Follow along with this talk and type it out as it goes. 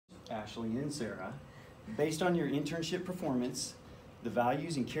Ashley and Sarah, based on your internship performance, the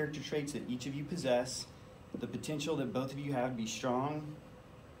values and character traits that each of you possess, the potential that both of you have to be strong,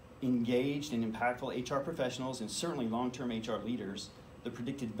 engaged, and impactful HR professionals, and certainly long-term HR leaders, the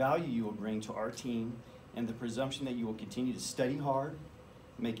predicted value you will bring to our team, and the presumption that you will continue to study hard,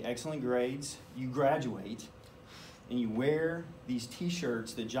 make excellent grades, you graduate, and you wear these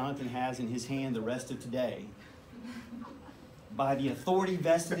t-shirts that Jonathan has in his hand the rest of today, by the authority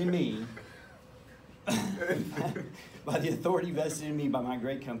vested in me, by my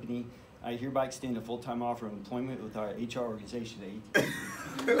great company, I hereby extend a full-time offer of employment with our HR organization at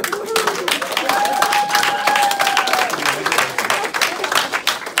AT&T.